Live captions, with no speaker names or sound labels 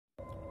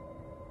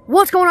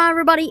What's going on,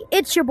 everybody?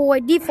 It's your boy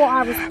D4.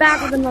 I was back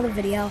with another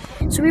video.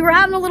 So we were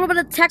having a little bit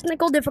of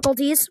technical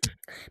difficulties,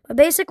 but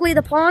basically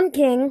the Pawn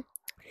King,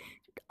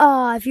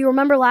 if you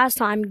remember last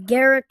time,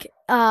 Garrick,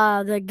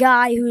 the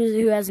guy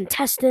who has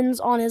intestines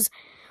on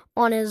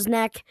his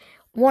neck,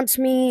 wants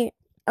me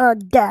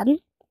dead.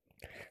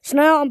 So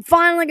now I'm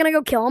finally gonna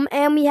go kill him,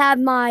 and we have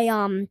my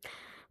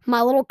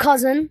my little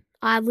cousin,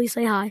 Adley,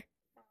 say hi,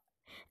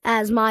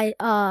 as my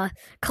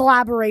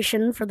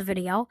collaboration for the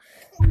video.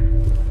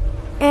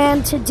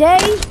 And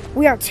today,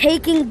 we are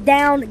taking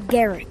down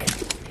Garrick.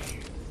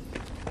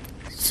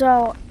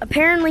 So,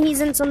 apparently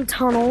he's in some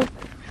tunnel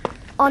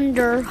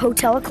under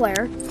Hotel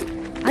Eclair.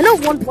 I know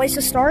one place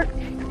to start.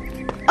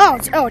 Oh,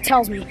 it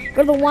tells me.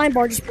 Go to the wine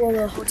bar just below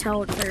the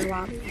Hotel Eclair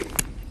lobby.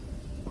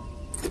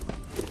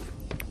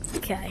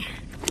 Okay.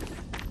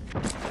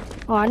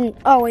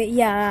 Oh, wait,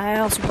 yeah, I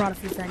also brought a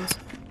few things.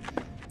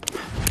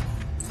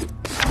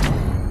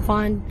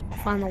 Find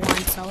the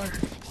wine cellar.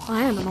 Oh,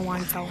 I am in the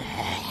wine cellar.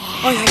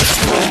 Oh, yeah,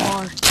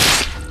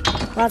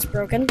 that's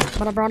broken,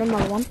 but I brought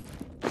another one.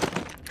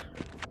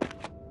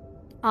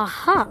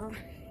 Aha!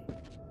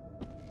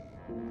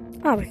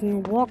 Oh, we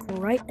can walk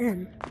right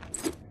in.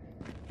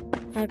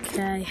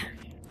 Okay.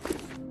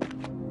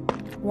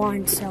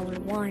 Wine cellar,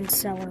 wine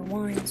cellar,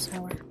 wine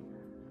cellar.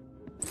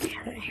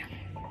 Okay.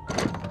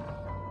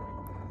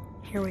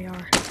 Here we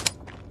are.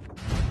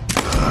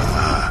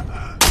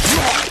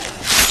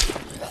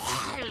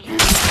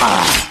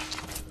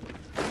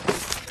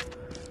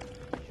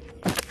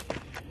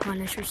 Oh,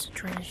 there's just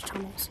drainage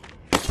tunnels.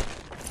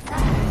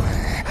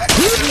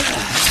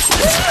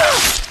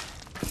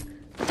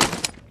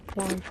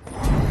 Come on.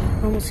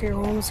 We're almost here,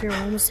 we're almost here,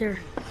 we're almost here.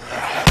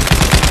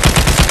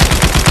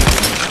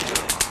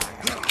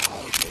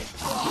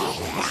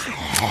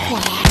 Come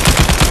on.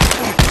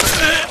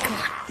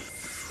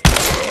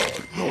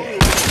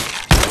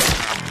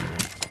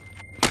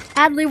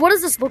 Adley, what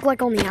does this look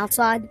like on the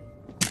outside?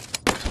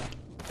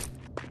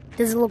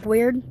 Does it look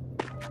weird?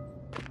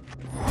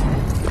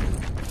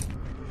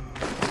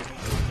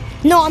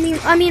 No, I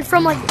mean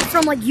from like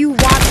you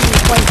watching me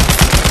play.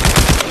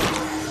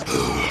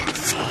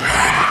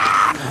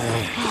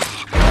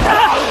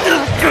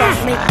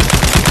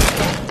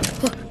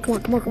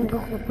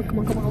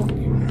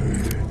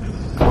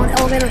 Come on,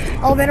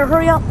 elevator,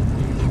 hurry up.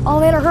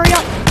 Elevator, hurry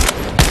up.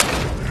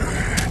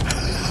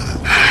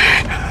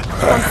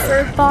 On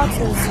third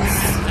boxes.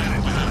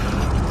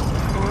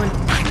 Come on.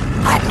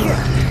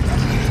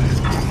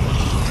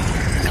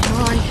 Come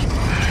on.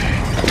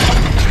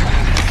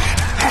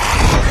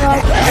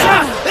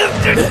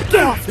 Get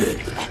off.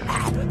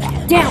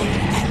 Down.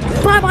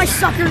 Bye-bye,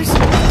 suckers.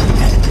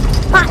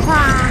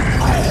 Ha-ha.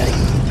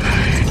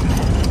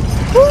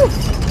 Woo.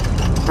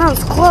 That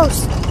was close.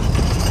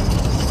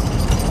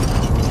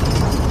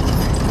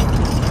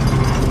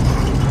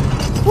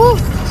 Woo.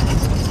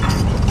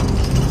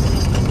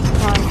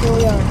 Alright, here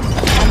we are.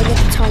 I'm gonna get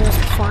the tunnels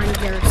to find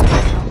Garrett's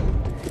now.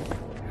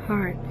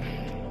 Alright.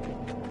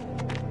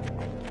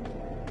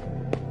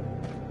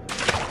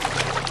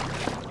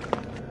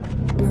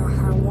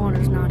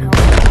 Water's not helping.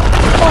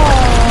 Oh,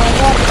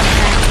 what the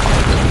heck?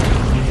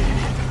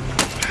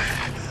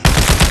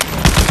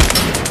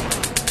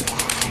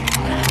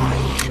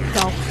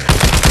 Go.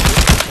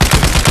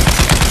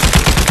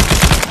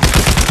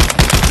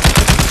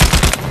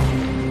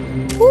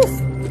 Woof!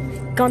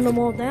 Gunned them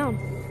all down.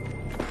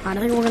 I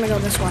think we're gonna go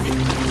this way.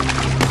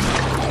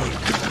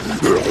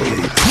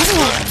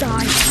 Oh,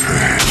 die.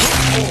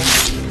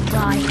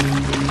 Die.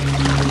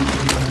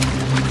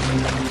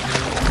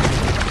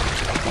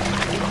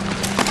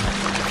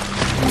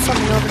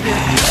 Something over here.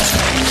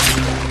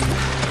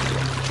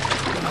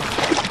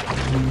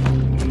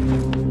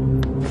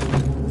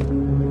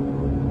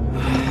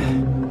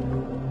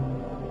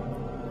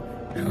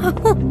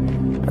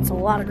 That's a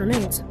lot of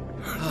grenades.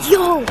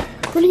 Yo!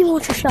 Grenade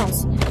launcher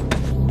shells.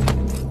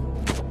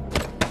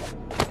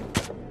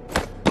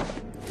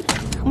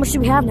 How much do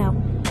we have now?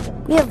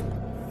 We have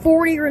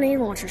 40 grenade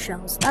launcher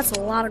shells. That's a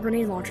lot of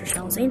grenade launcher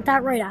shells. Ain't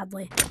that right,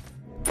 Adley?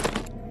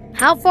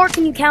 How far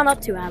can you count up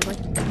to, Adley?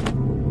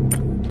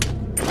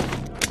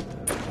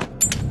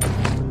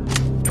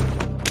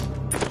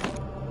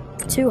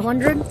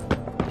 200.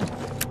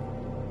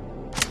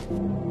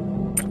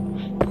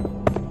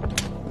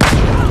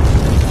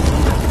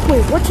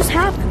 Wait, what just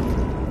happened?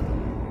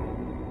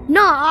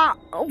 Nah,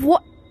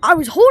 what? I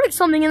was holding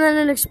something and then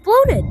it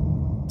exploded.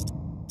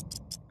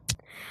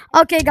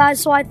 Okay, guys,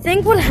 so I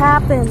think what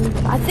happened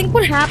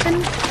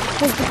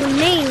was the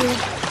grenade,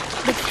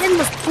 the pin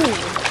was pulled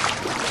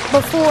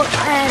before,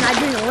 and I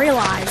didn't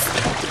realize.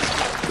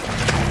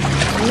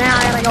 Now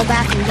I gotta go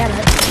back and get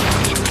it.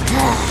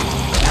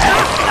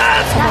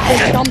 Like a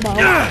big Dumbo.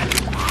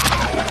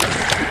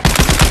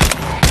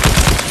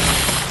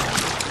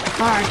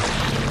 Alright.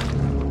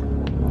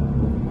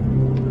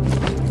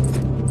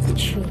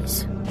 Jeez.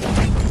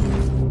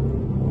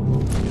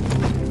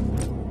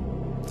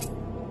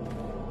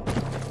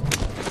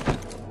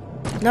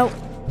 Nope.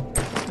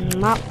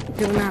 Not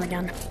doing that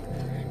again.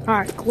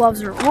 Alright,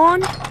 gloves are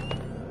on.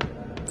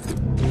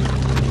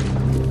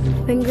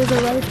 fingers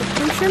are ready for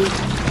punching.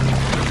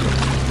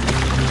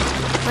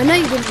 I know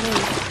you didn't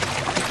leave.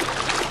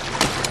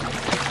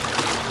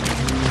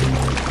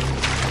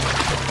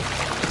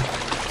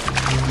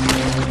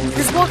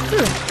 Just walk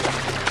through.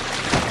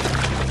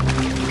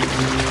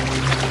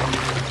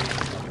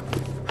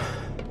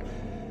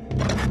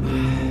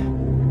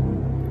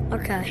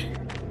 Okay.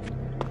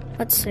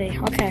 Let's see.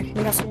 Okay,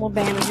 we got some more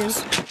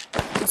bandages.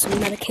 Got some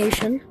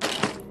medication.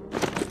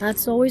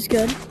 That's always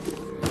good.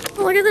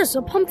 Oh, look at this,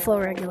 a pump flow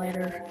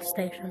regulator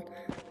station.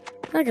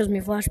 That gives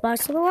me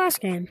flashbacks to the last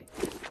game.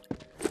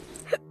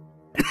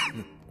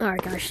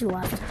 Alright guys, she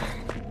left.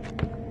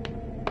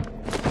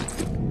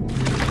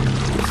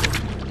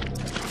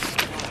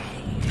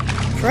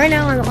 So right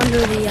now I'm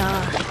under the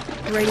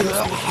radio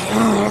station.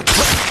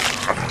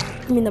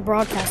 I mean the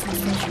broadcasting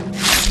station.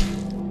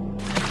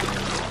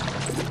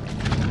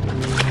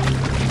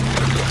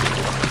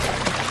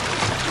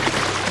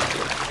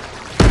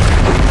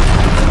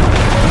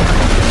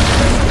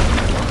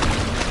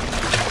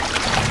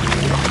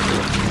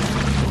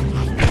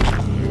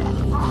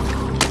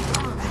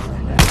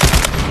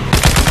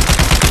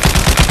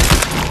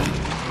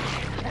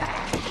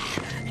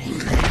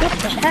 What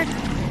the heck?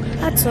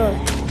 That's a...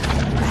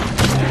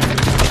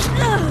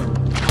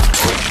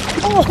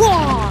 Oh!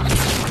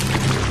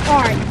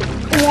 Alright,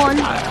 one.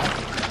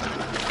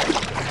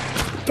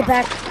 Get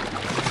back.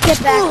 Get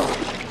back.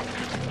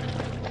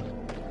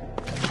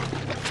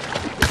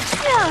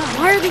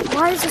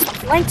 Why is this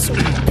flank so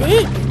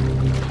big?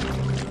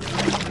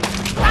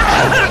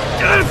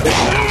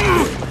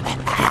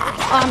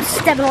 Oh, I'm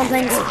stepping on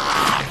things.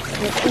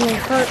 It only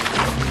hurt.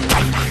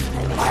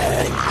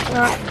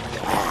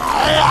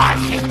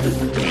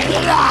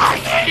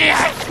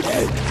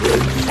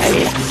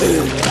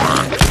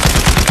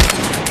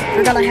 I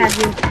thought I had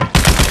you.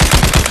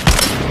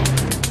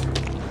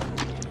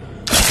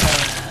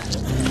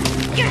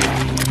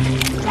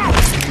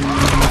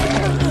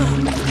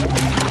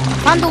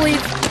 Time to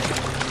leave.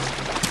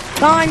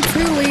 Time to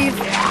leave.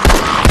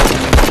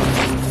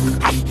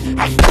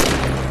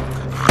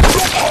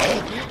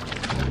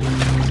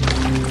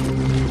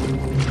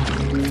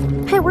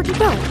 Hey, where'd you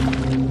go?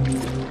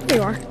 There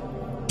you are.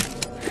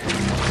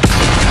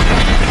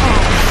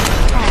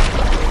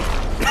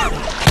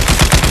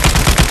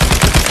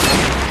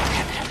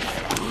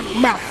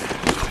 Bro.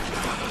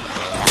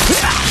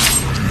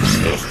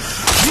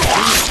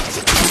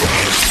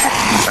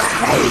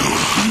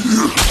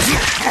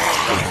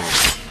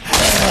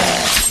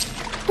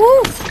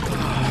 Ooh,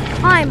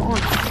 I'm on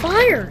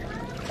fire.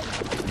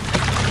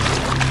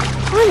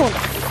 I'm on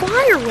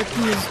fire with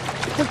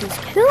these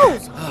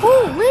kills.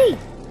 Holy.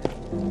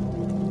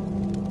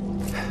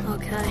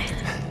 Okay.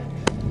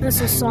 This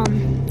is some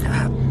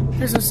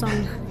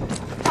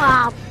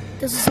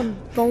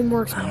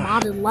Boneworks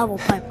modded level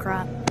type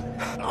crap.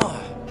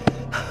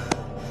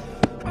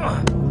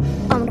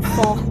 I'm gonna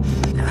fall.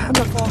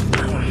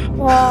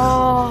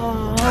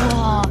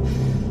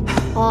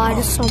 Oh, I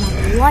just saw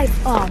my life.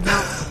 Oh,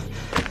 no.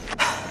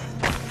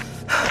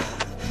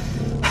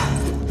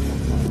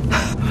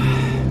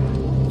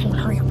 Come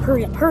on,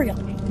 hurry up.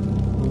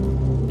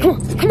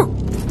 Come on.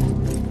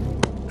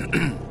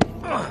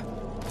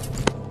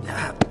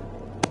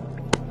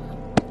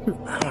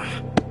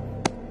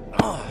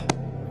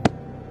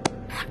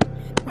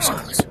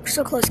 We're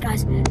so close,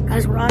 guys.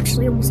 Guys, we're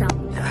actually almost out.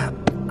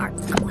 Alright,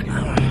 come on.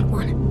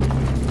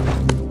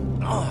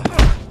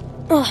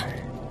 Oh.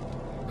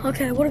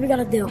 Okay, what do we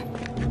gotta do?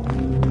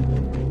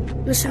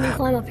 Just gonna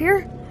climb up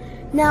here.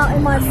 Now,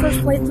 in my first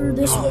playthrough,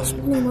 this was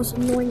one of the most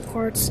annoying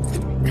parts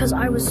because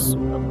I was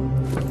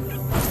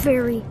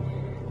very,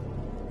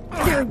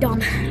 very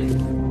dumb.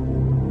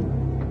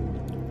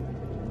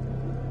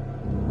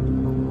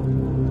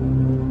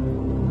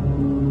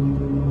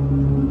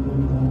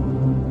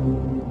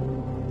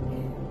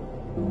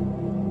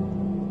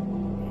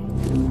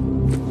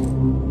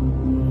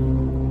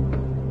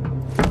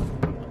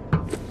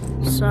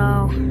 So,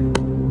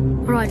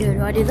 what do I do?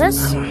 Do I do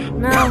this?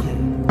 No.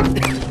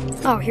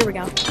 Oh, here we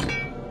go.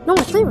 No,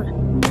 it's leave it.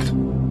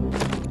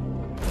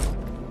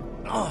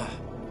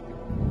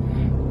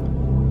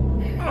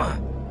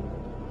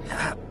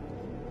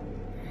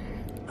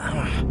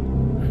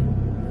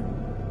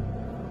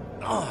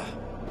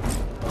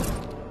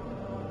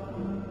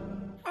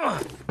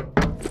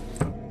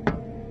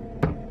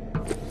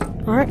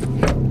 Alright.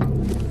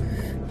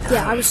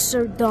 Yeah, I was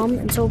so dumb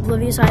and so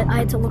oblivious, I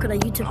had to look at a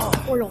YouTube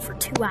tutorial for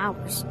 2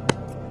 hours.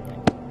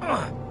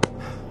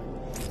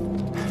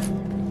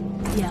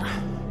 Yeah.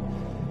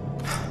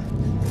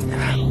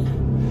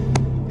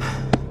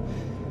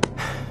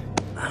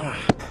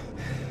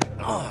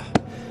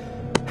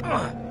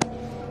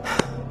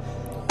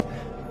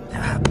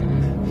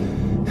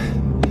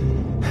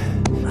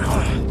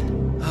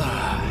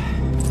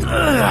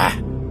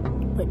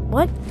 Wait,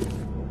 what?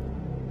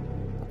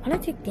 Why did I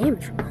take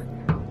damage from that?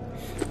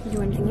 Did I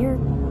do anything here?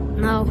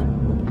 No.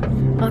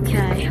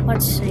 Okay,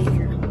 let's see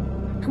here.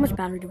 How much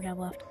battery do we have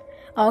left?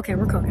 Oh, okay,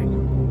 we're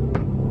cooking.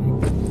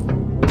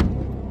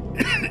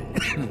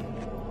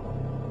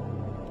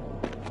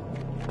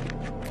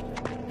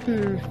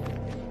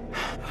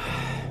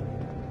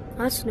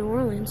 That's New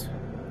Orleans.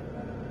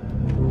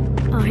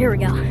 Oh, here we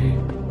go.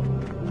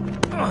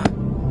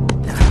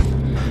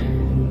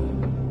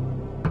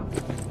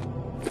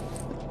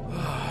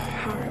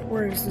 Alright,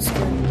 where is this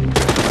going?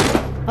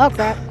 Oh,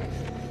 crap.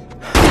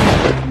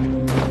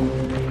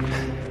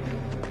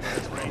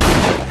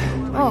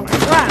 Oh,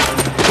 crap.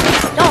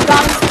 Oh,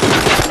 got him.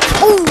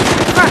 Oh,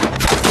 crap.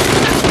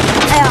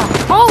 Yeah.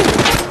 Oh!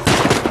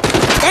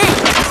 Dang.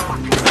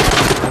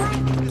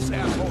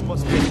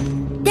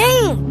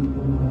 Dang!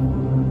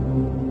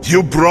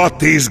 You brought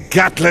these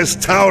gatless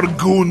tower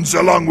goons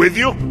along with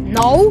you?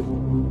 No.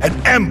 An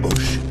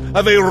ambush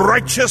of a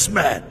righteous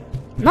man.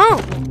 No.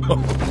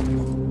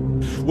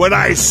 When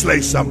I slay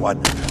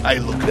someone, I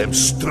look them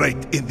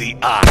straight in the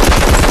eye.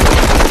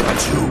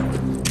 But you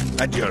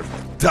and your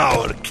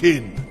tower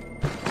kin,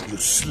 you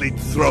slit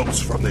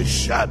throats from the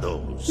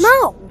shadows.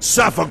 No.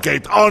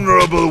 Suffocate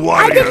honorable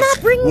warriors I did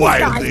not bring these while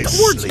guys they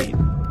towards sleep.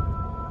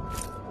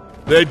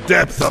 The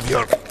depth of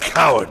your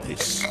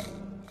cowardice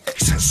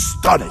is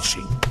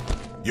astonishing.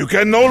 You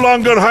can no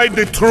longer hide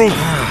the truth,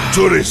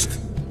 tourist.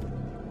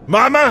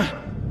 Mama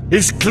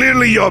is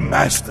clearly your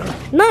master.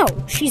 No,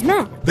 she's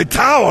not. The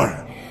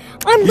tower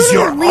I'm is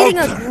your literally leading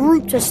altar. a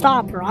group to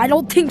stop her. I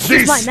don't think she's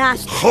This my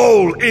master.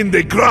 hole in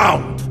the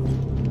ground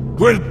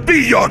will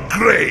be your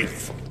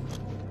grave.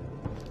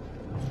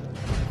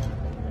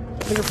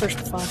 Finger first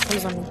to fall.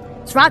 Comes on me.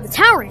 Survive the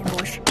tower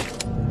ambush.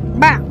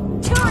 Bam.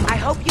 I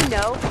hope you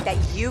know that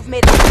you've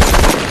made a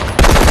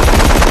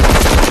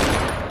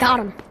Got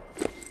him.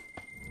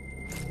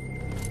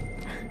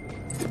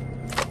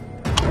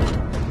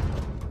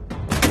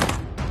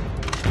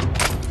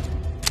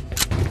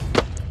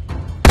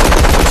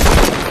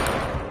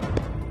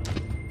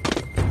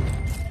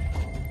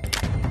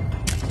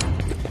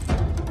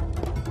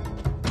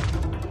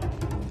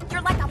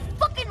 You're like a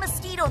fucking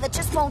mosquito that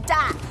just won't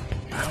die.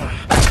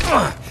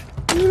 Fuck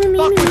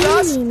with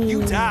us,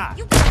 you die.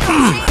 You can't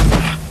change.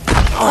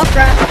 Oh,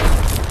 crap.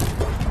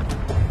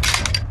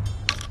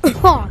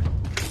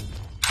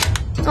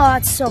 Oh,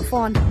 that's so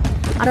fun.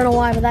 I don't know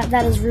why, but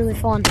that is really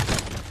fun.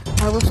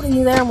 Alright, we're putting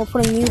you there and we're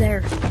putting you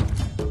there.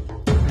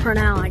 For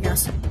now, I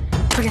guess.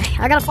 Okay,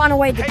 I gotta find a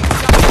way to...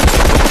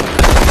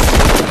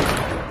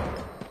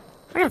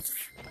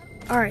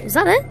 Alright, is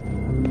that it?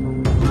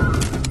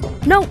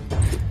 No!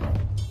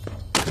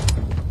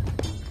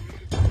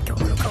 Go, go,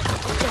 go, go, go, go,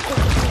 go, go,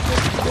 go.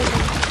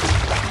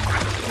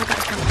 That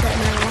guy's kind of dead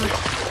now.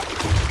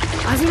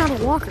 Why is he not a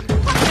walker?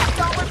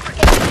 $1 for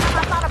every time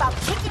I thought about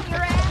kicking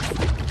your ass.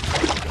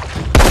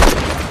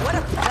 What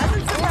a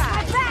pleasant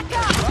surprise. Back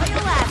up.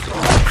 Real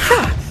asshole.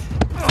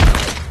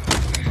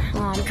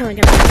 Oh, I'm trying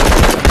to get...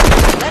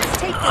 Let's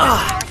take this.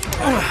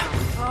 Oh,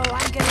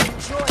 I'm gonna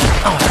enjoy it.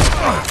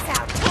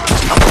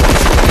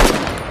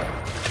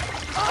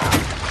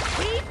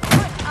 We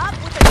put up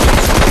with the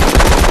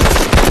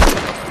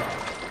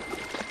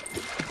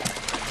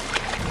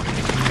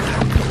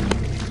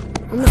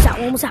Almost out,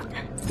 almost out.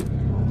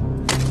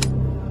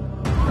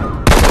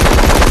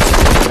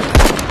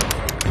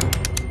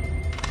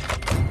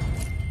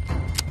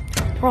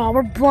 Oh,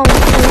 we're blowing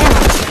this thing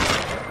out.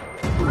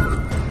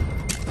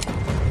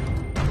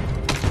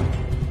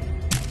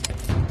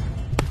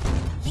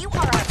 You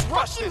are a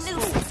fucking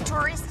nuisance,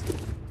 tourist.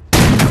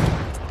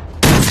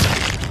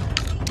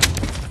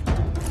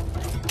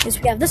 Guess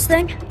we have this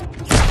thing. Shit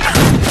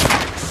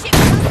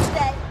goes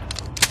today.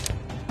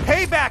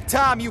 Payback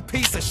time, you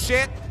piece of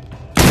shit.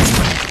 The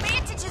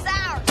advantage is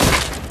ours.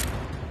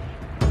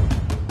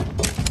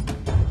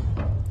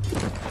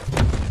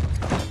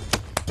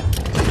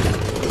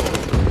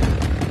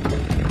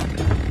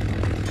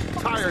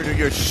 Tired of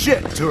your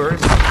shit,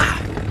 tourist. Sure,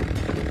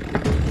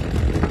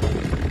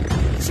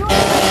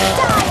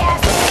 die,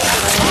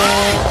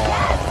 asshole.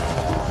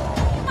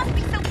 You must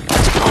be so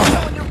fucking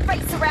throwing your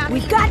face around.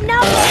 We've got no.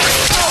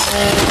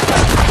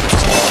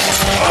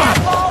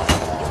 Asshole,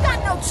 you've got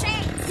no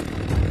chance.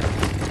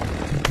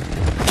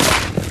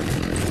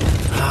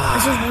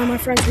 This is one of my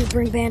friends who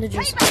bring bandages.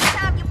 Payback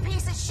time, you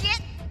piece of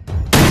shit.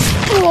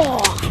 Oh,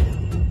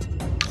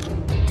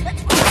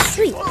 Let's roll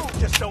sweet.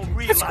 Just don't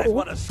realize cool.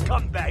 what a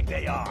scumbag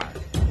they are.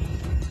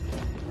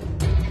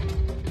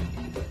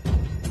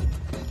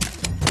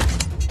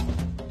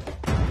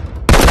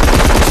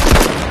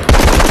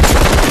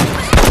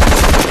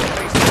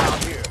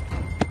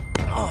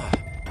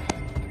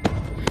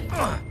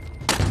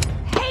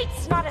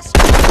 Hate's not a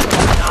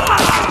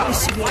strength.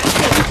 This should be a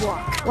big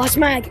walk. Last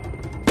mag.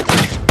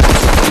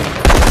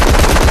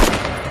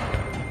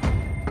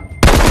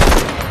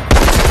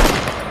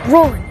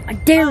 Rolling. I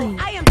dare you.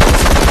 I am take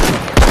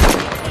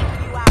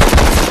you out.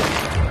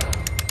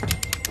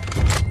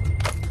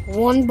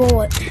 One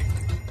bullet.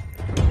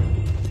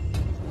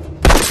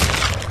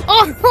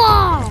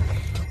 Oh!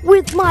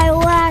 With my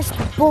last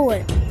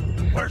bullet.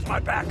 Where's my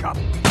backup?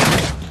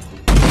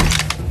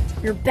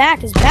 Your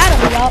back is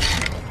badly up.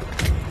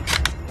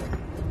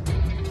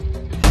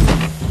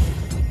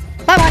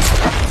 Bye-bye.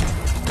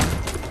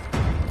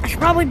 I should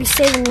probably be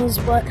saving these,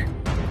 but...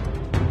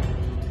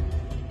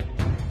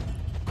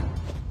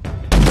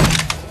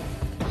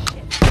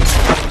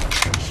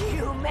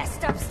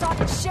 messed up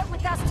starting shit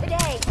with us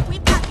today.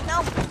 We've got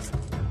numbers.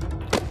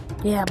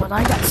 Yeah, but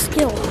I got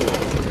skill.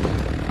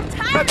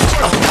 Tired of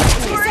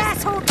this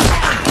asshole.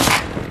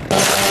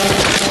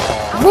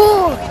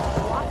 Roar!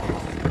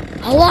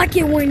 I like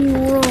it when you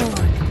run.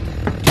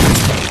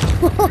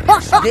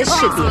 This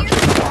should be a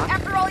cakewalk.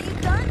 After all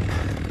you've done?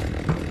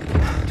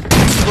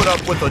 Put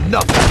up with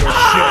enough of your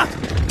shit.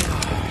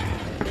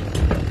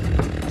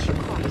 Keep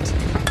quiet.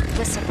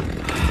 Listen.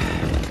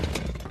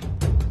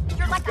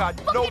 You're like got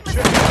a no fucking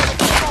chance.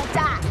 mosquito. You won't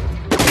die.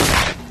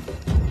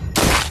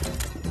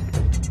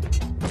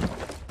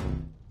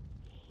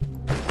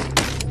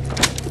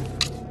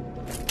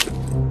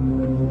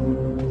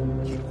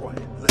 Keep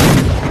quiet.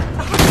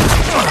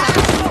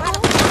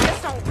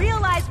 Just don't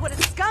realize what a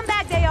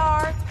scumbag they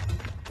are.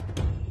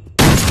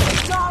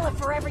 $1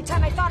 for every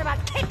time I thought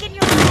about kicking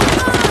your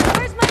ass.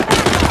 Where's my backup?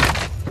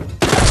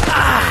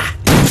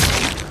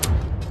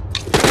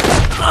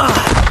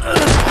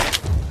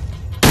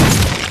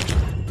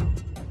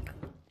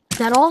 Is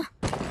that all?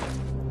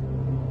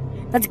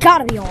 That's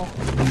gotta be all.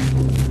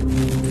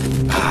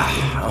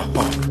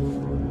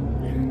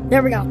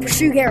 There we go.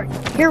 Pursue Gary.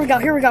 Here we go.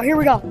 Here we go. Here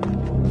we go.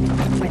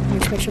 Wait,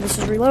 let's make sure this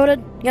is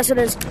reloaded. Yes, it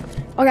is.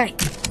 Okay.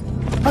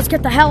 Let's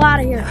get the hell out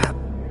of here.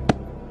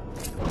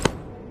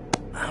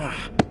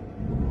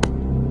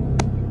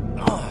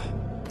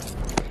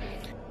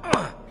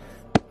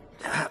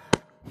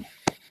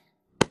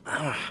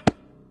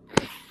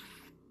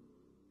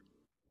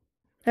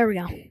 There we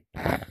go.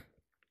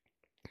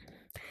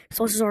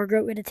 So this is our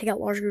great way to take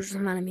out large groups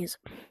of enemies.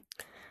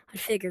 I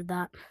figured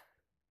that.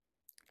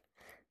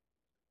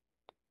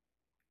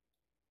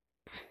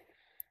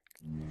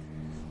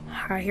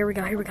 Alright, here we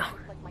go, here we go.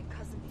 Like my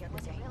cousin the other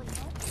day.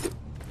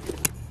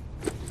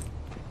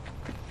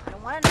 I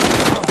don't want to know.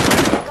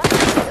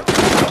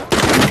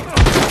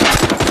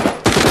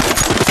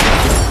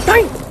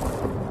 Dang!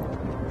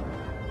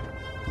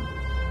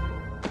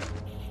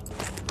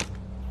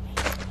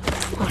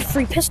 Oh,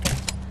 free pistol.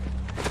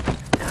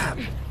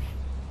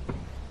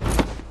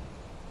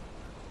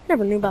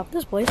 Never knew about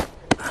this place.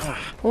 I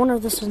wonder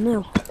if this is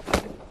new.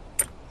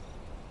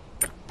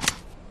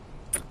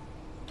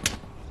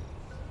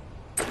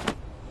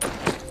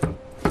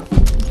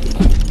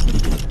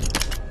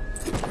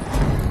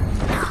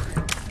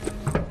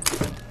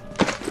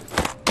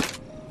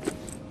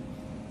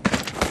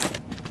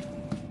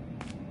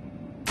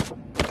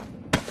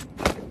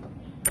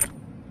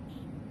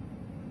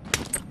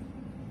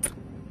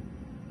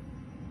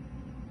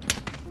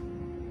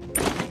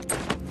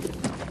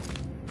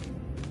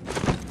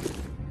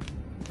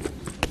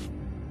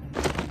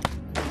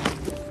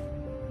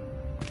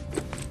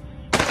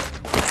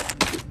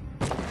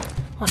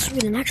 Oh,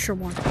 sweet, an extra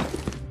one.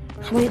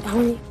 How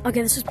many?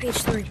 Okay, this is page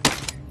 3.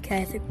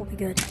 Okay, I think we'll be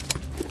good.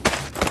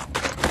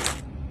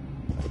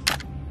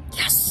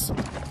 Yes!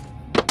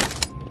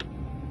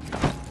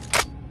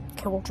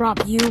 Okay, we'll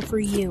drop you for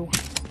you.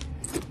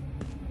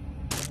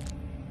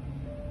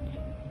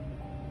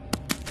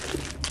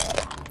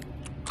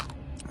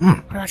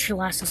 Oh, that should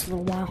last us a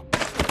little while.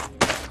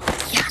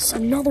 Yes,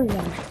 another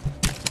one!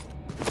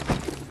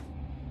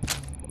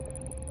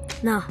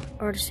 No, I've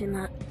already seen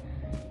that.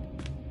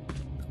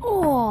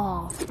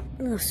 Oh,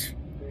 this.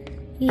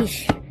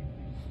 Yeesh.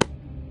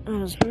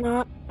 That is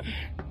not.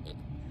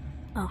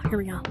 Oh, here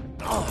we go.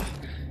 Oh.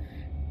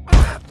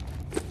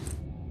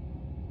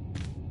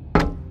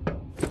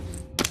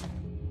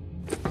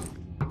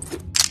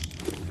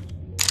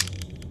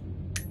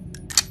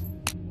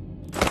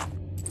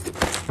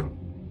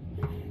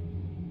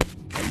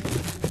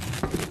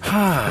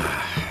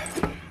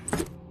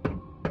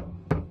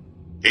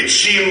 It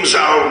seems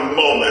our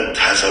moment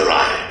has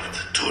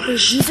arrived,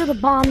 tourist. These are the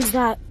bombs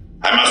that.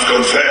 I must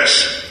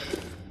confess,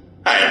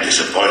 I am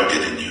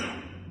disappointed in you.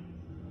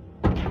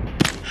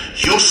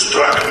 You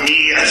struck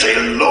me as a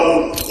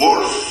lone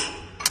wolf,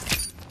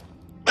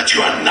 but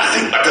you are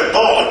nothing but a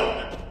pawn.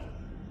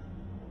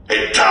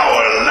 A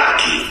tower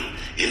lackey,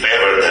 if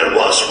ever there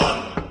was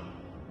one.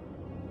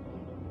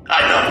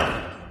 I know,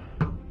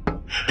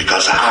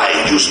 because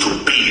I used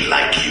to be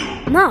like you.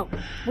 No,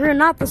 we're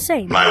not the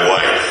same. My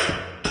wife,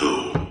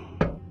 too.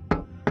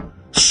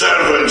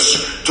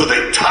 Servants to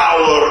the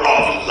Tower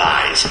of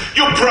Lies.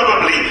 You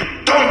probably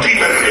don't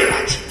even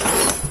realize.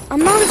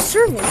 I'm not a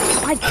servant.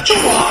 I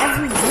kill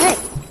them every day.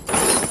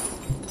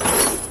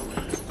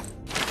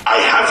 I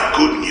have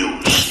good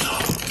news,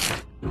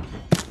 though.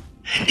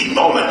 In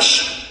moments,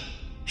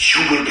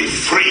 you will be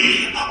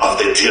free of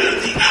the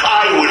tyranny.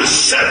 I will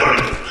sever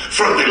you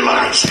from the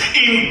lies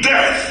in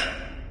death.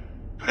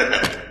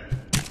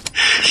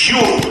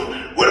 You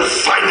will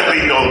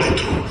finally know the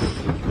truth.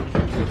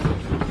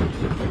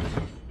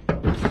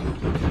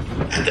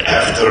 And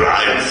after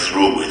I am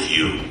through with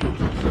you,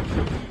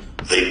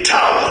 the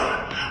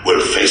tower will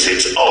face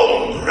its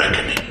own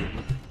reckoning.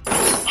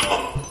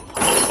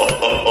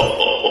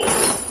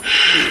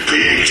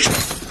 Peace.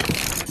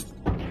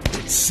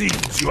 It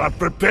seems you are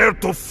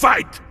prepared to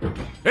fight.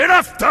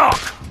 Enough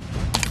talk!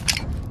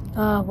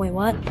 Wait,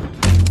 what?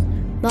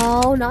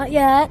 No, not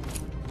yet.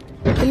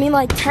 Give me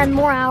like 10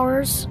 more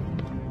hours.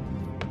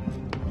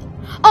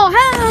 Oh,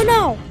 hell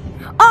no!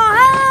 Oh,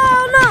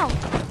 hell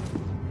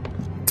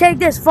no! Take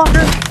this,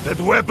 fucker. That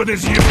weapon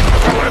is you.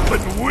 A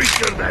weapon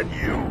weaker than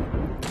you.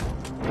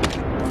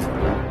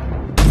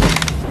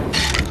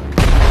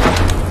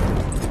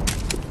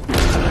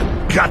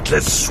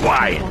 Gutless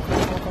swine.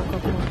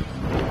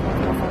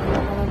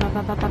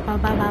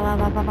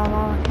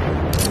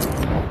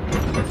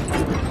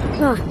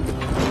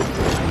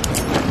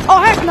 Oh,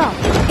 heck no!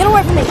 Get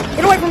away from me!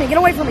 Get away from me! Get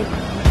away from me!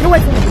 Get away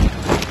from me!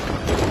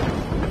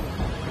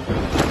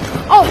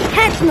 Oh,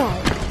 heck no!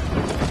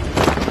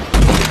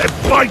 A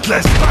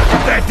pointless,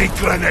 pathetic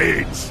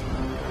grenades.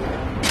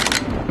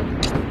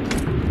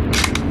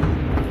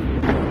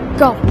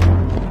 Go.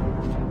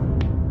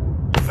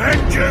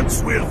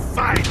 Vengeance will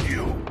find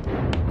you.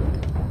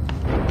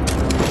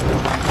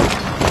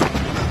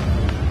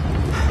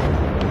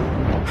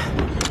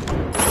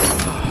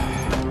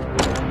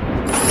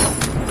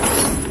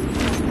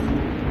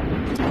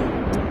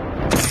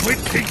 Quit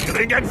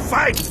tinkering and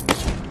fight!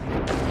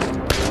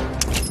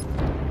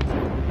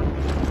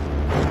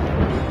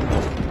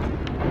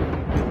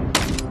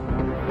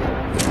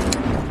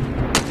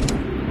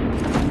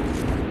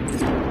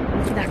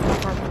 Back to the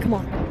apartment. Come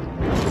on.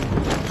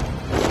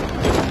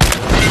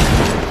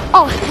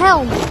 Oh,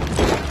 hell no!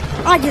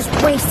 I just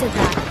wasted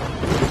that.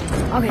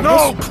 Okay,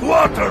 No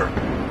quarter!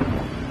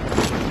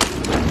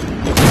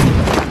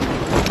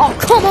 Oh,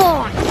 come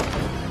on!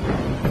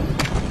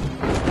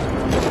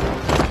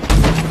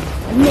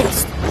 I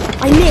missed.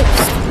 I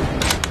missed.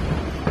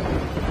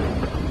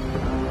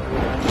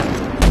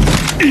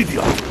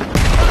 Idiot!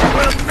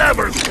 Will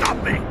never stop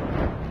me!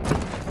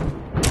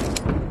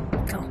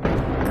 Go.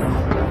 Go.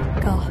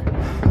 Go.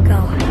 Go.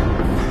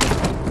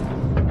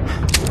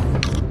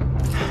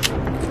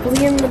 Lead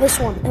him to this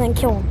one and then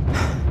kill him.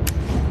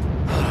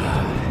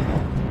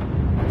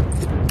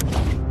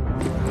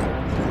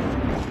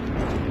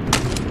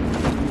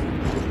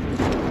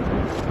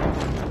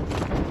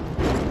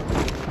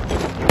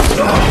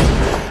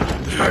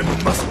 I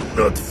must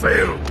not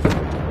fail.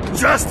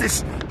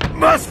 Justice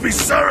must be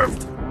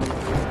served.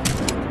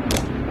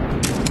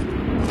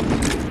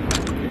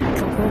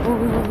 Go.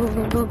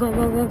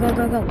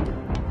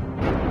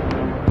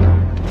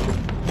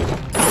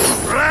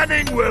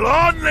 Running will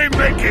only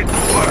make it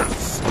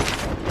worse.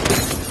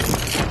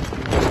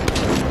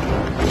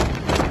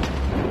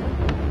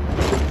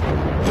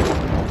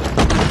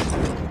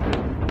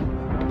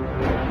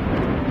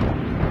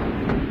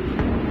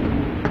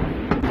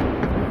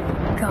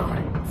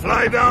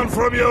 Fly down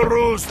from your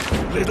roost,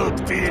 little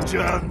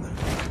pigeon.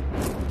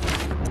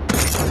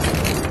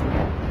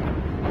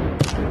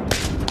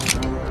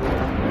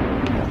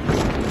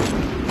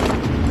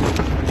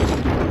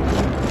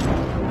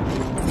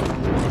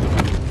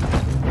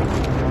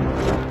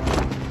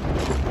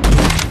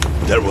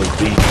 There will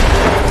be...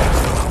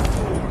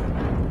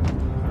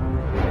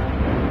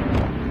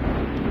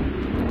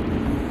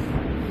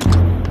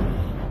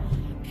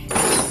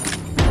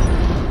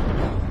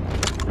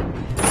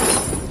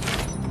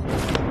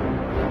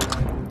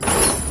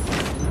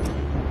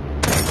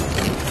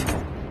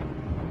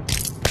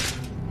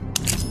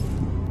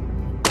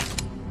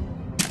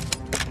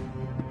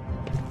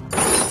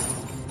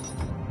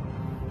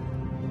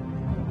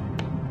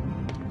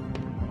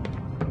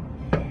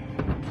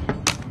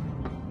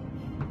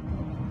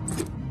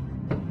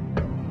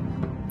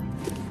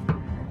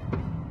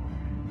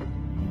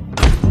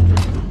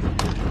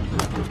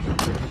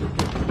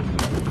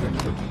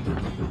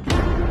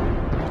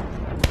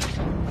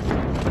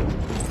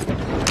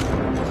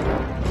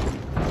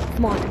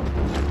 Come on.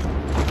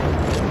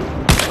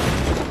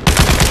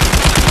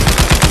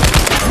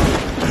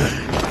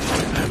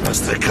 I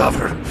must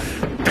recover.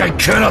 I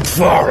cannot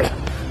fall.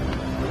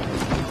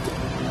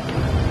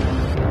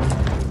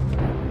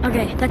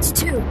 Okay, that's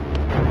two.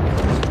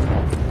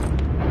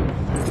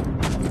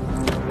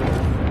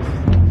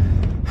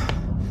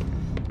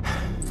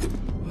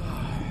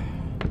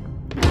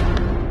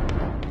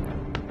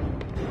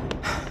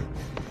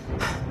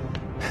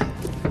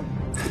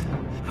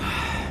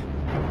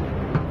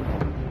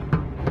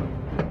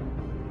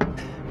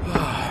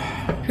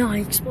 No, I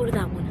exploded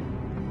that one.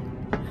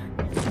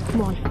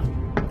 Come on.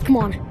 Come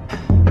on.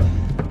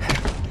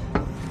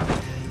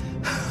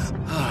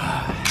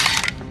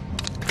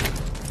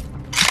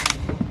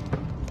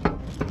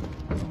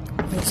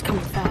 It's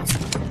coming fast.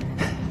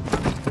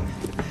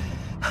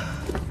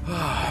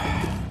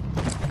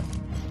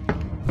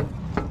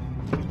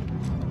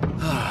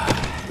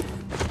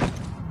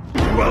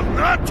 You will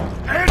not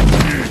end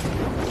me!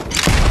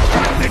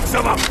 Tactics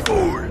of a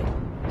fool!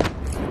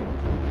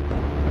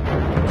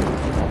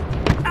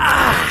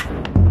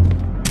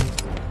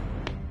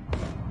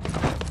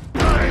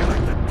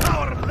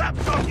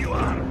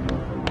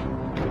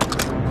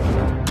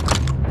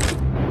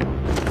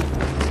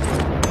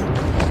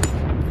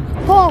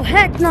 Oh,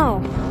 heck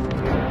no!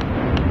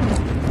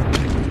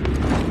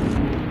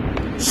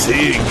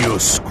 Seeing you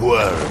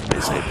squirm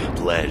is a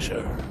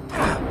pleasure.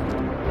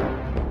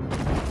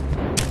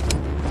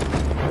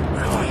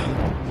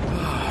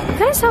 It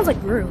kinda sounds like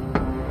Gru.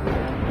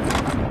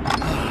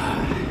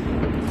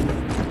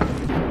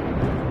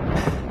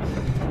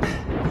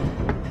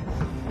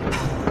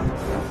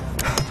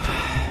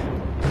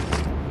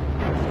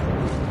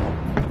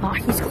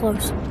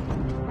 close.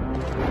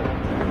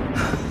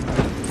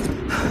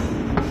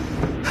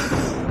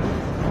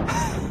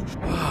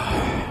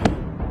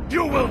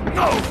 You will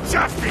know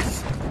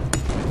justice!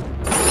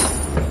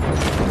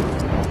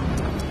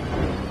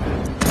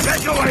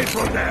 Get away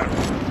from there!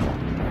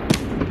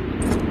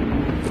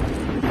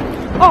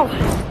 Oh,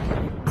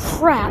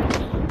 crap.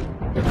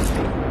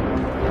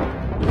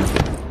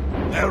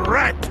 A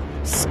rat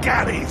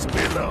scurries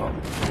below.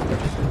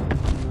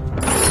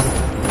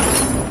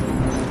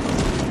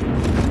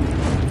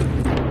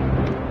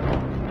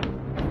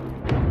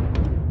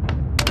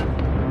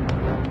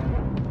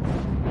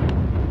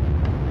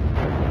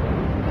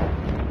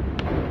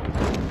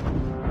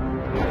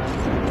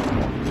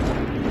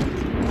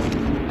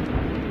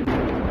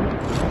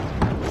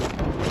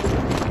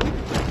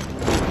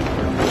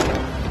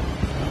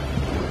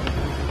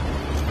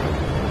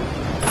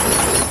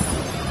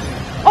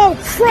 Oh,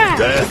 crap!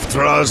 Death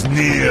draws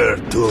near,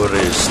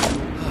 tourist.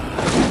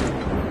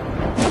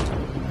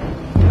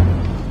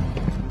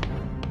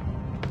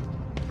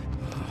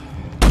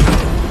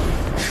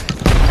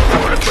 I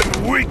would have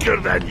been weaker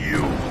than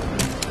you.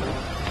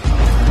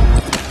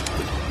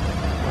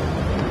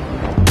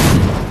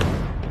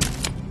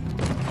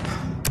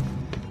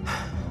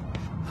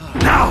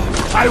 Now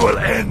I will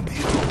end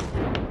you.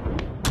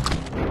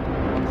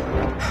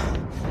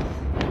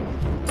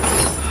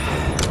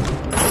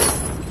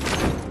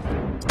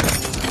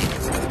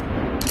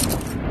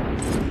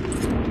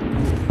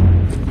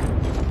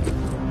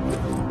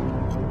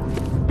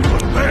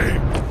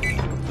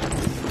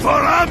 For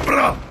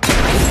Ambra!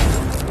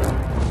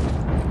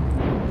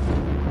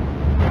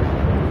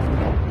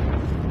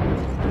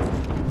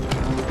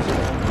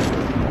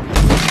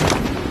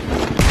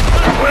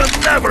 You will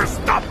never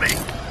stop me!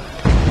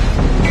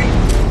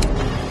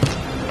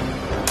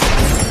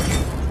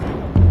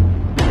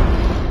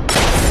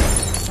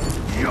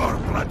 Your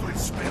blood will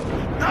spill,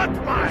 not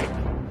mine!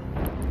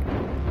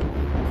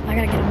 I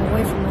gotta get him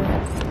away from there.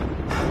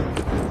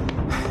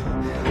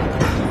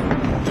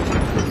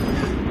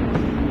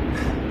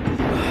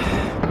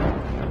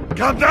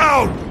 Come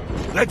down!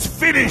 Let's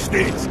finish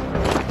this!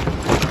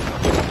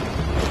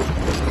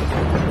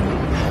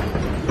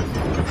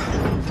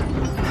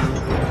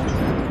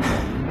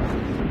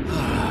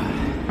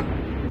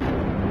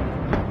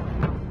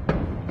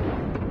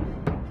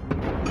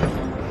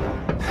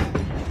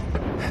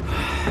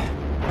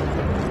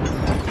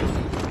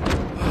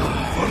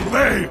 For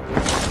me!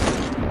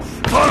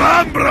 For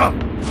Ambra!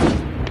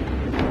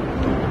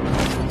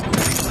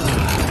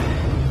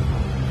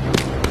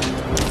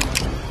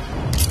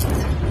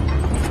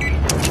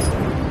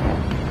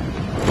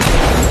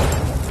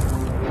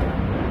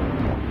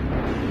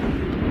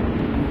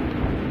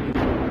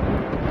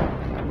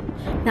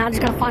 Now I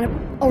just gotta find it.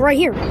 Oh, right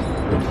here.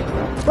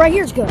 Right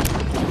here's good.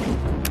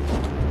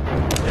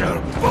 Your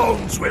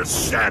bones will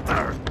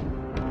shatter!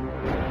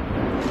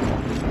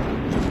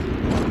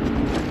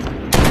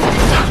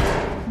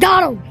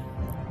 Got him!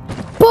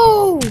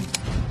 Boom!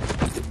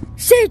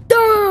 Sit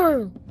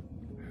down!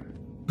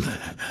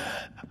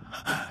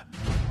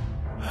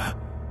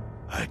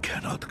 I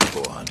cannot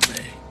go on,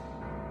 me.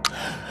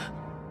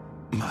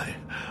 My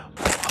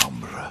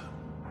Ambra.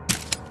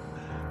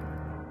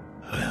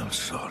 I am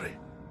sorry.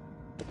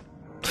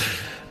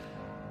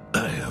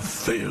 I have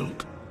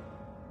failed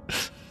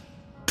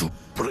to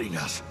bring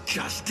us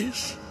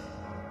justice.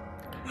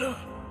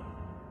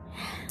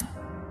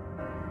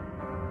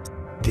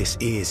 This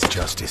is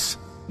justice.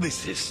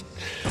 This is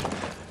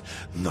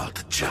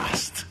not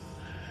just.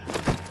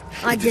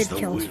 I It did is the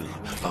kill will him.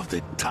 of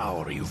the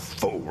tower, you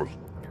fool.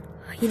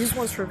 He just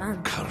wants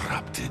revenge.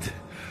 Corrupted.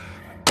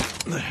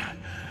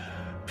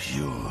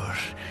 Pure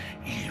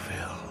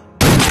evil.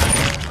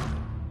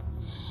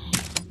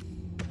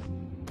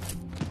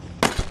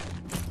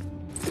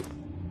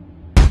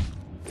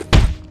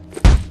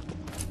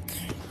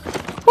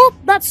 Oh,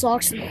 that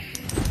sucks.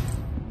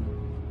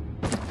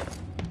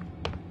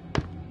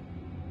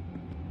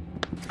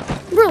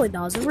 Really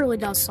does. It really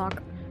does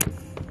suck.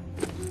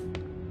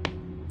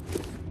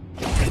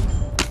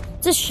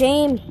 It's a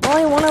shame. All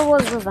he wanted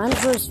was revenge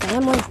for his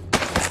family.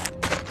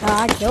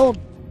 I killed.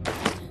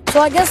 So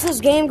I guess this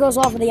game goes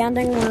off of the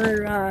ending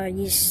where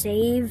you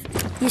save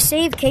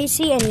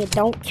Casey and you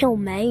don't kill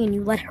May and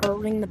you let her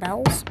ring the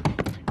bells,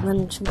 and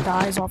then she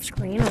dies off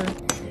screen. Or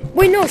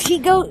wait, no, she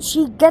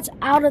gets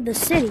out of the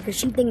city because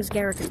she thinks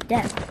Garrett is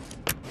dead.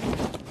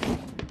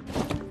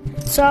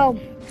 So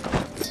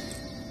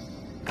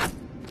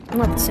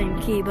not the same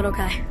key, but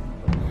okay.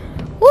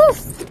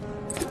 Woof!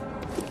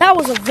 That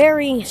was a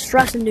very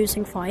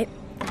stress-inducing fight,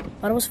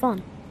 but it was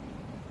fun.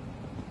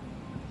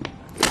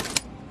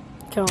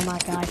 Killing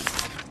that guy.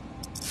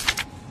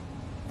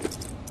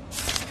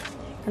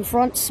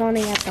 Confront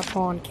Sonny at the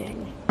Pawn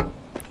King.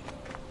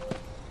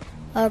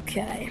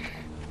 Okay.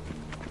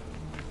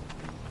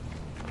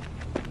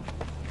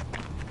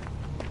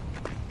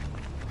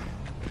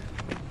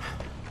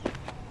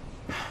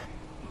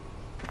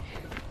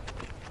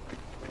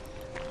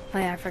 Oh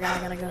yeah, I forgot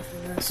I gotta go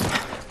through this.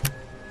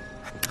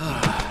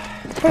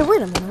 Hey,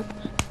 wait a minute.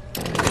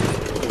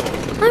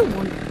 I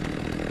wonder.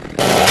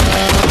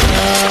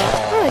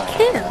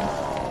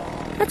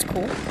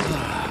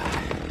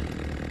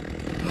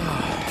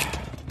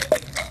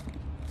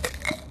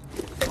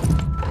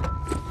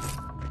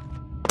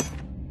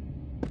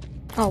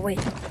 Oh,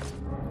 wait.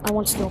 I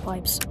want steel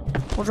pipes.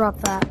 We'll drop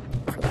that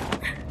for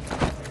that.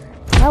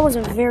 That was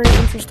a very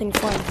interesting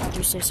fight, if I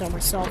do say so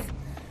myself.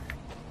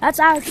 That's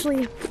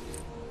actually...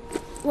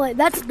 like,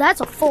 that's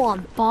a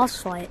full-on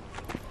boss fight.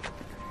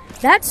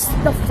 That's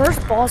the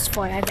first boss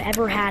fight I've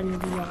ever had in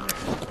VR.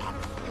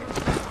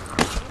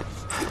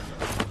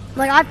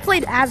 Like, I've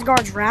played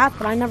Asgard's Wrath,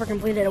 but I never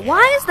completed it.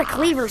 Why is the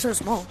cleaver so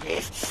small?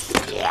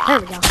 There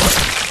we go.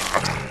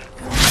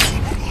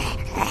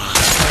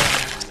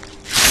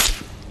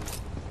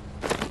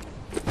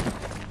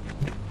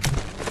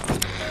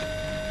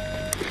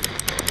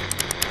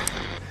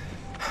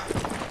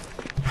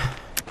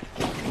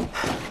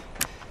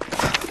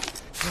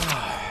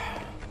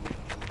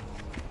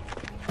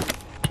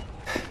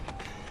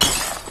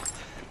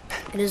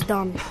 It is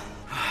done.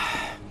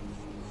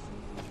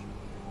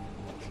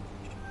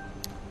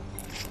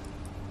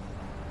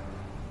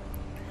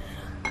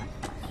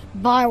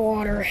 Buy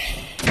water.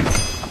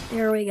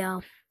 Here we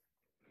go.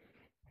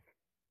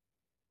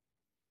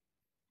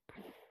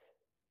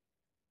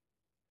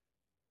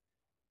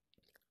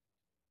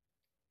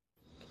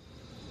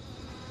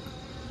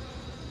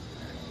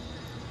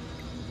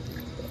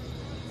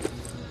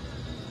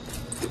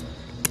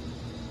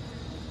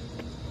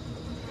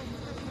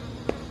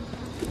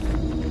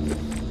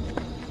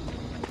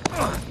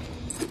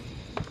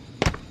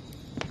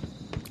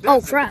 Oh,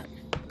 crap.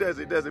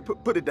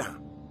 Desi, put it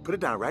down. Put it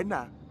down right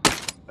now.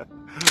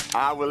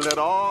 I will let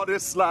all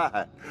this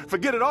slide.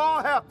 Forget it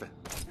all happened.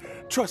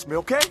 Trust me,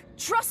 okay?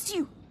 Trust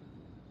you?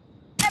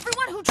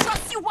 Everyone who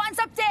trusts you winds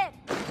up dead.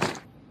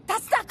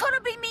 That's not gonna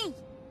be me.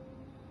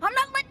 I'm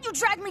not letting you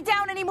drag me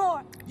down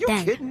anymore. You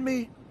kidding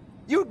me?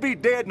 You'd be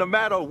dead in a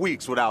matter of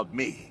weeks without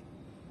me.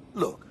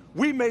 Look,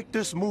 we make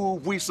this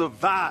move, we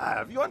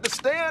survive. You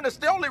understand? It's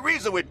the only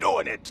reason we're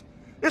doing it.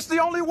 It's the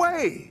only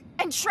way.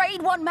 And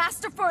trade one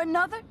master for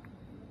another?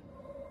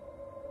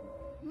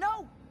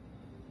 No.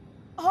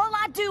 All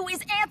I do is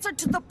answer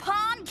to the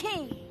Pawn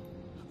King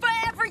for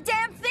every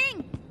damn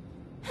thing.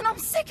 And I'm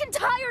sick and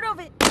tired of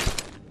it.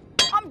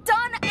 I'm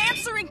done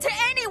answering to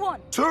anyone.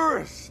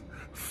 Tourists,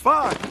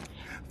 fine.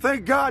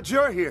 Thank God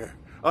you're here.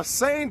 A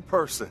sane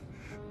person.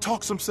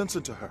 Talk some sense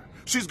into her.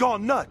 She's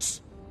gone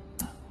nuts.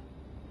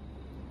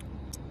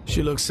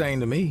 She looks sane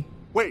to me.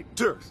 Wait,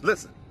 tourists,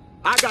 listen.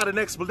 I got an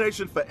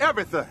explanation for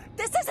everything.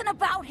 This isn't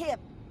about him.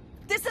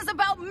 This is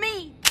about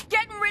me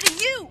getting rid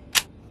of you.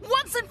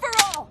 Once and for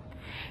all.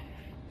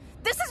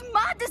 This is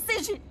my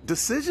decision.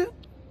 Decision?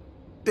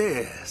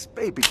 Yes,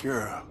 baby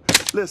girl.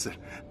 Listen,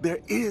 there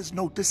is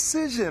no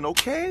decision,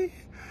 okay?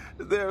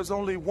 There's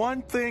only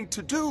one thing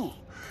to do.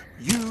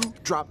 You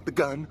drop the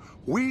gun.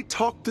 We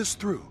talk this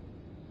through.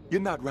 You're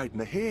not right in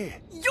the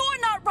head.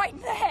 You're not right in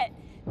the head.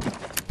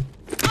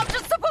 I'm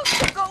just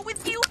supposed to go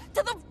with you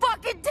to the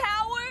fucking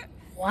tower?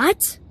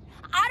 What?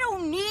 I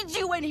don't need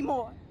you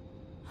anymore.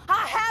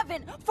 I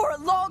haven't for a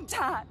long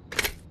time.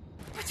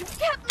 But you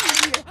kept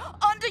me here,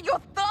 under your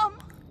thumb.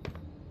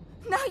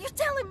 Now you're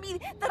telling me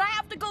that I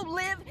have to go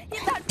live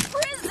in that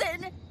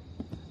prison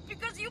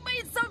because you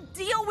made some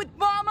deal with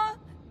Mama?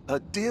 A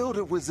deal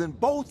that was in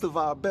both of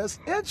our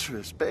best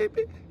interests,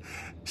 baby.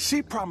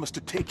 She promised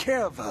to take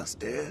care of us,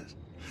 Des.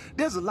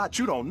 There's a lot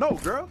you don't know,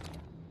 girl.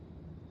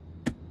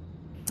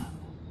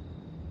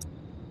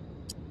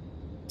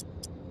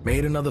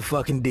 Made another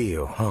fucking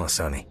deal, huh,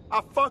 Sonny?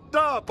 I fucked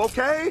up,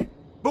 okay?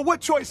 But what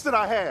choice did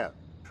I have?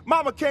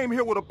 Mama came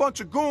here with a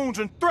bunch of goons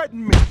and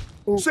threatened me.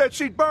 Said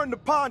she'd burn the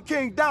Pawn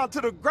King down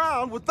to the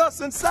ground with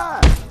us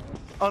inside.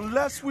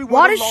 Unless we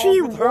went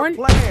along with her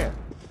plan.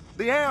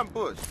 The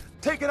ambush.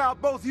 Taking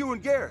out both you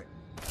and Garrett.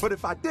 But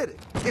if I did it,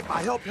 if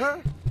I helped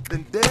her,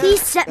 then Des He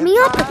set me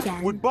and up I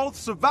again. would both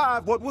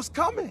survive what was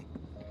coming.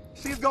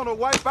 She's gonna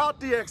wipe out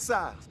the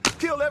exiles.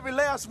 Kill every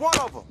last one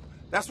of them.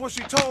 That's what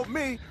she told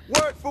me,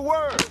 word for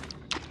word.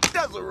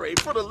 Desiree,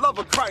 for the love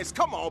of Christ,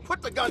 come on,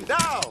 put the gun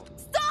down.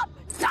 Stop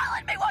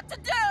telling me what to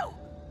do!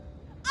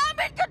 I'm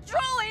in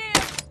control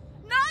here,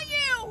 not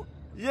you!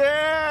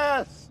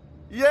 Yes,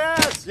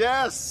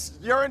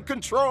 you're in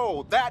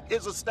control. That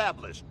is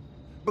established.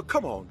 But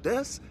come on,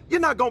 Des, you're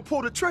not gonna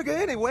pull the trigger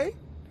anyway.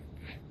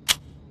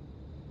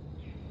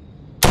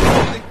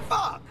 Holy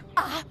fuck!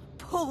 I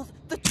pulled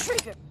the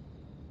trigger.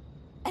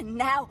 And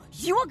now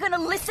you are gonna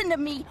listen to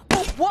me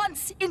for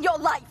once in your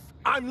life.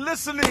 I'm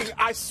listening,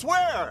 I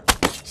swear.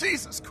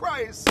 Jesus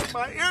Christ,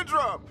 my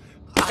eardrum.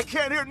 I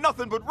can't hear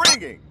nothing but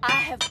ringing. I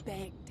have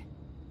begged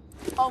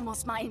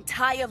almost my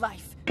entire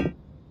life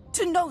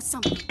to know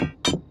something,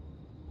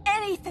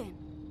 anything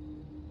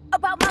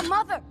about my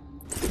mother.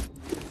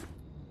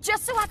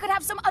 Just so I could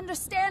have some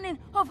understanding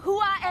of who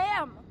I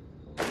am.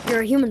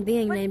 You're a human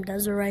being named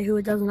Desiree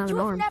who doesn't have an You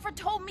have arm. never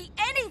told me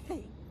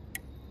anything.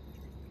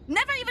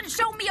 Never even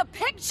showed me a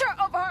picture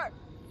of her.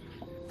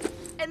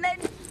 And then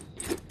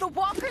the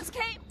walkers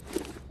came.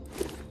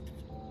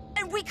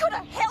 And we could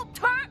have helped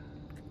her.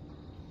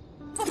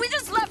 But we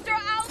just left her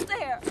out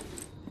there.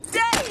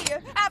 Day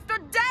after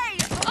day,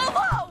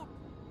 alone.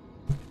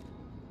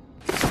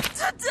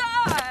 To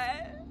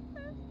die.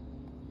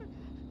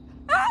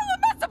 How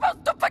am I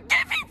supposed to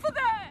forgive you for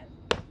that?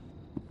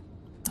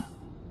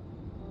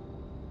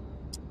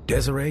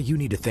 Desiree, you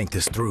need to think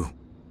this through.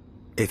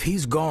 If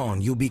he's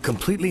gone, you'll be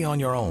completely on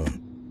your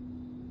own.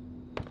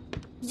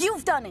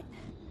 You've done it.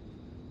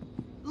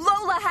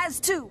 Lola has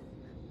too.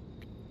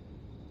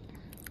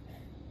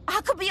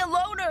 I could be a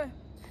loner.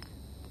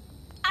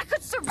 I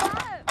could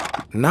survive.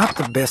 Not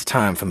the best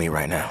time for me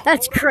right now.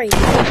 That's crazy.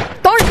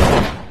 Darn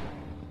it.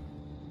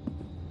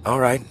 All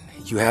right,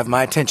 you have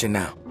my attention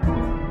now.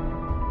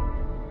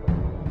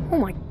 Oh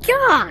my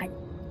god.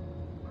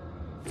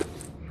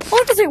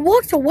 All because it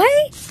walked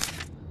away?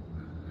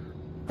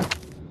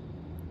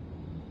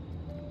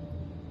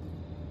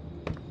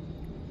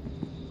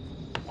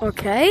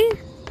 Okay.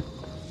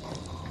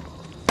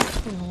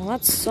 Well,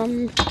 that's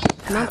some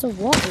amount of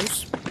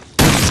walkers.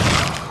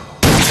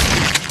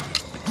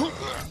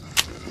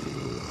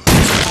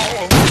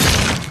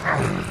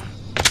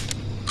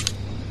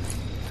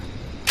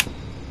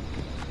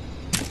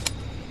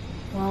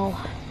 Well,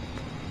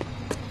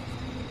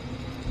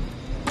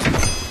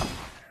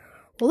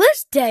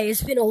 this day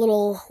has been a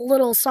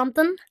little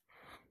something.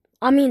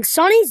 I mean,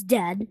 Sonny's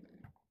dead.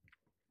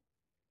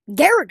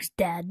 Garrick's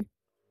dead.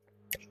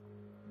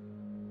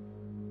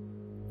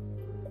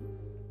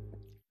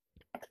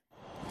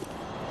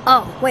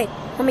 Oh, wait,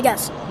 let me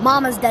guess.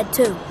 Mama's dead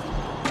too.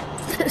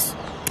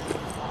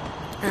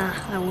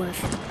 I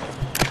wish.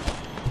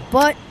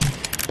 But,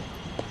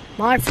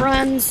 my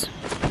friends,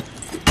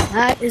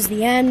 that is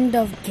the end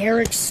of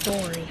Garrick's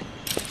story.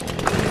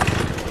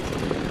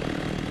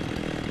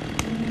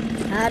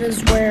 That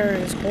is where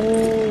his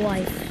whole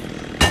life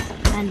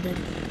ended.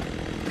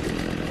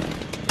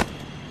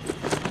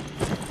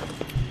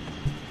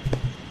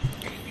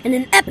 In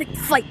an epic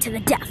fight to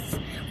the death,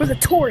 where the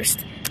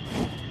tourist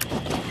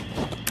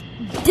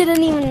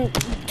didn't even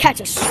catch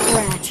a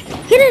scratch.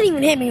 He didn't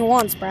even hit me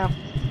once, bro.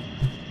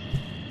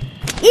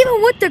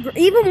 Even with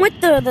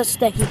the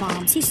sticky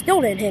bombs, he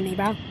still didn't hit me,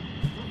 bro.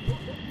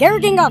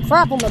 Garrick ain't got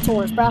crap on the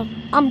tourist, bro.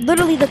 I'm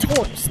literally the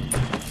tourist.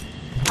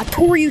 I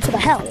tore you to the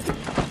hell.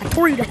 I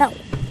tore you to hell.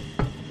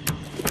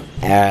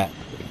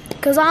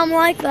 Cause I'm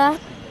like that,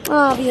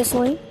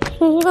 obviously.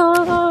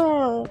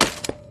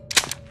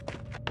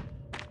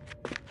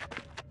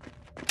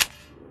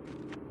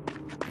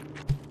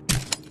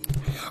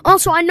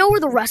 Also, I know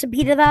where the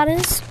recipe to that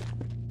is.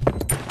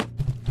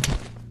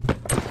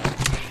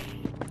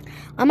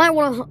 I might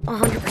want to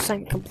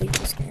 100% complete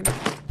this game.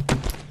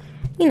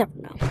 You never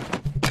know.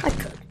 I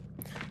could.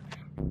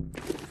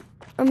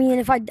 I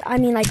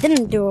mean, I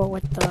didn't do it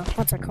with the,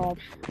 what's it called?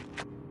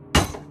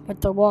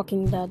 With the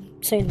Walking Dead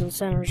Saints and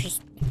Sinners,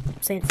 just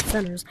Saints and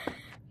Sinners.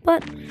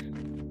 But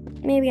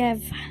maybe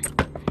I've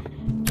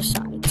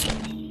decided to.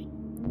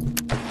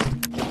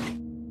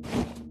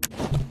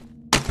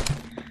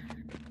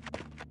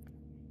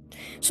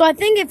 So I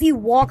think if you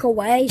walk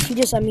away, she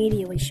just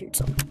immediately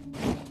shoots him.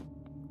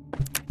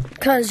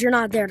 Because you're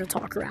not there to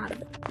talk her out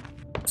of it.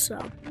 So.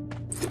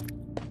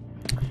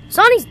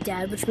 Sonny's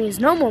dead, which means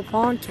no more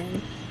Pawn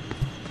King.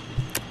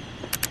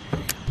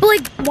 But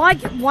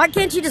like, why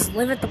can't she just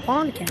live at the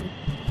Pawn King?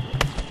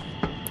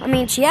 I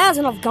mean, she has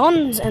enough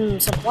guns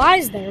and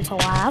supplies there to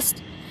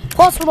last.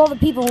 Plus, with all the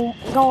people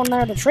going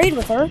there to trade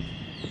with her.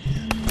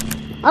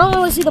 I don't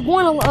really see the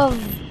point of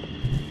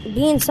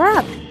being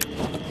sad.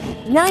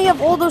 Now you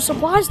have all those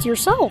supplies to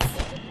yourself.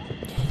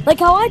 Like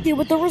how I do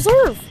with the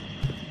reserve.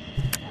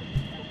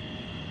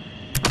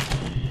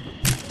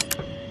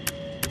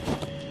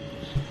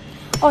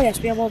 Oh yes,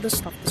 we have all this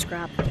stuff to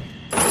scrap.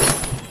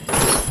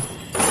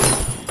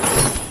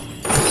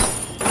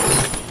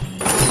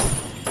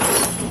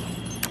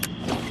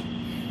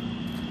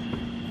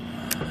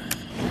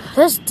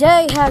 This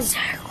day has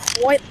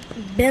quite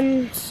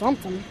been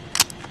something.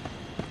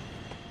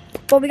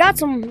 But we got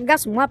some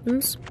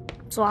weapons.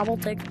 So I will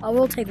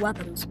take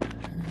weapons.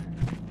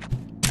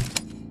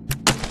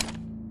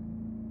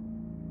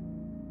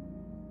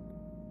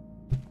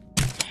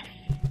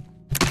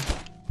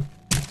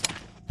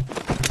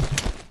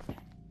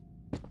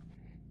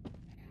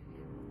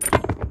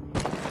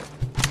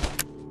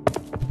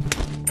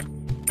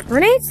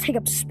 Grenades take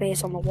up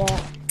space on the wall.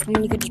 I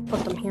mean, you could just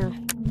put them here.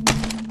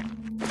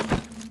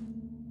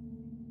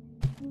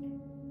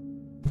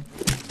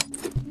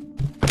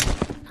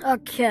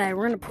 Okay,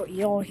 we're gonna put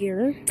you all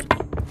here.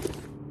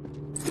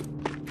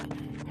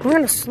 We're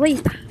gonna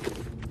sleep.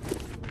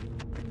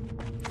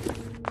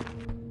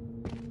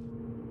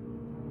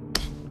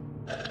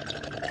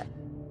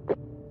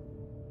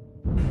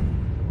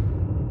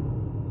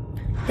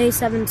 Day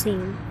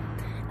 17.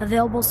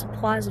 Available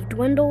supplies have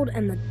dwindled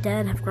and the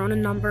dead have grown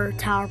in number.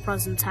 Tower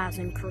presence has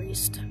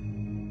increased.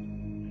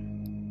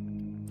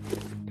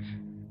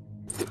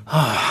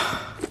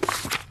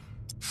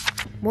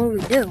 What do we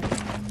do?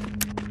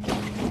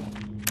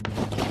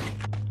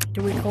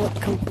 Do we call it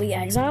complete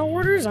exile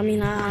orders? I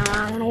mean,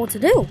 I don't know what to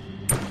do.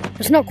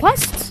 There's no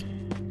quests.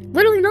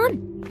 Literally none.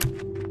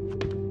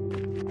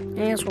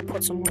 I guess we'll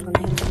put some more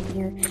grenades in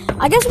here.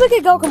 I guess we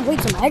could go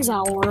complete some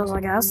exile orders, I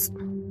guess. I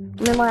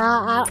mean, like,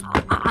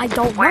 I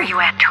don't know. Where you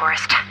at,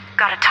 tourist?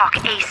 Gotta talk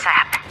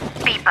ASAP.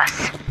 Beep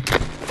us.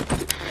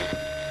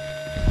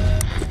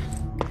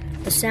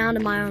 the sound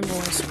of my own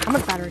voice. How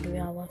much battery do we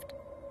have left?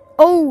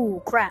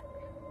 Oh, crap.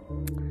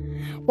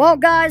 Well,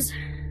 guys,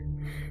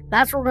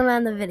 that's where we're going to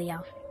end the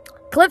video.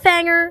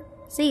 Cliffhanger.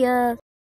 See ya.